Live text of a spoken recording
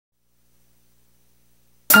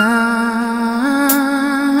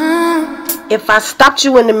If I stopped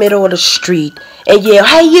you in the middle of the street and yell,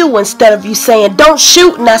 "Hey you," instead of you saying, "Don't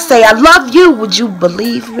shoot," and I say, "I love you," would you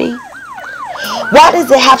believe me? Why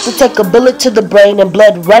does it have to take a bullet to the brain and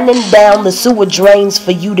blood running down the sewer drains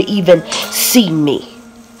for you to even see me?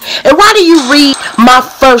 And why do you read my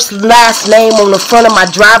first last name on the front of my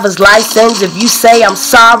driver's license if you say I'm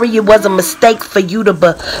sorry, it was a mistake for you to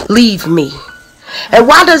believe me? And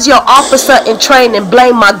why does your officer in training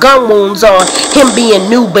blame my gun wounds on him being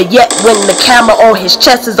new, but yet when the camera on his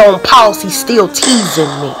chest is on pause, he's still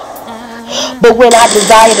teasing me? But when I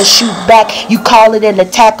desire to shoot back, you call it an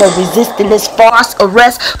attack or resisting this farce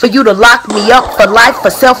arrest for you to lock me up for life for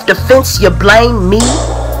self-defense, you blame me?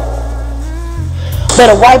 But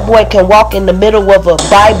a white boy can walk in the middle of a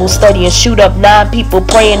Bible study and shoot up 9 people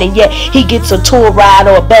praying, and yet he gets a tour ride,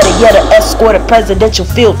 or better yet, an escorted presidential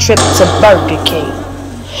field trip to Burger King.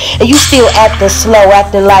 And you still acting slow,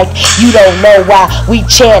 acting like you don't know why we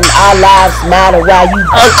chant our lives matter, why you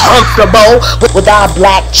uncomfortable with our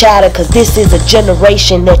black chatter, cause this is a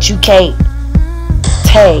generation that you can't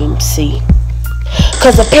tame, see.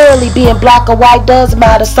 Cause apparently being black or white does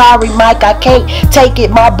matter. Sorry Mike, I can't take it.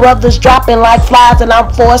 My brother's dropping like flies and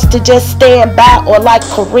I'm forced to just stand by, or like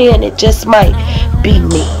Corinne, it just might be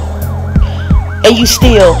me. And you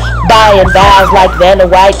still buying vows like Vanna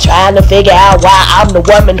White, trying to figure out why I'm the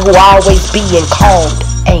woman who always being called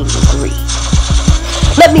angry.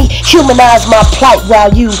 Let me humanize my plight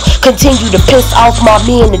while you continue to piss off my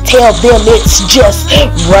men and tell them it's just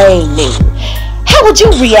raining. How would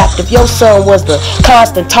you react if your son was the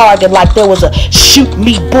constant target, like there was a shoot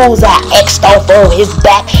me bullseye X'd off on his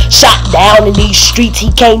back, shot down in these streets,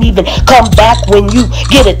 he can't even come back when you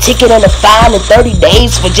get a ticket and a fine and 30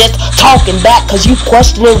 days for just talking back, cause you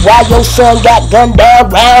questioning why your son got gunned down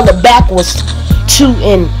round the back was too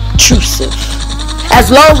intrusive?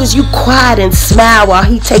 As long as you quiet and smile while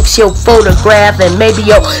he takes your photograph and maybe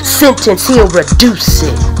your sentence, he'll reduce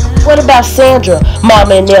it. What about Sandra,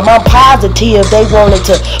 mama and them? I'm positive they wanted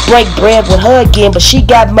to break bread with her again, but she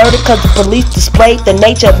got murdered because the police displayed the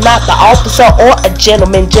nature of not the officer or a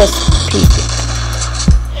gentleman, just people.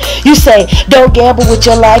 You say, don't gamble with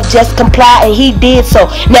your life, just comply, and he did so.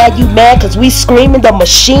 Now you mad because we screaming the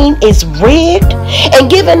machine is rigged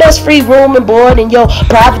and giving us free room and board in your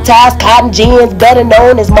privatized cotton gins, better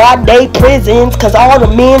known as modern day prisons, because all the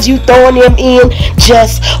men's you throwing them in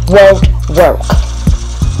just won't work.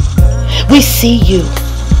 We see you.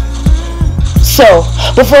 So,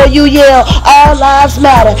 before you yell, all lives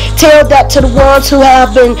matter, tell that to the ones who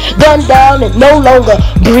have been gunned down and no longer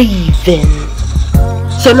breathing.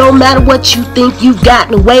 So no matter what you think you've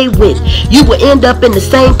gotten away with, you will end up in the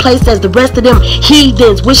same place as the rest of them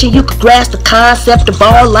heathens, wishing you could grasp the concept of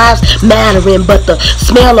all lives mattering, but the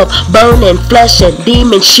smell of burning flesh and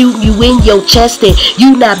demons shooting you in your chest and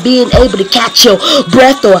you not being able to catch your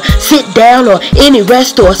breath or sit down or any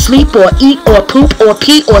rest or sleep or eat or poop or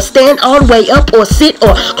pee or stand all the way up or sit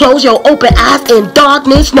or close your open eyes in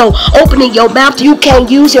darkness. No opening your mouth, you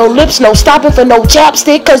can't use your lips, no stopping for no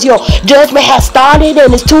chapstick, cause your judgment has started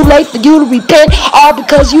and it's too late for you to repent, all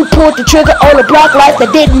because you pulled the trigger on a black life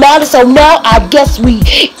that didn't matter. So now I guess we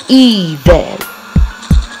even.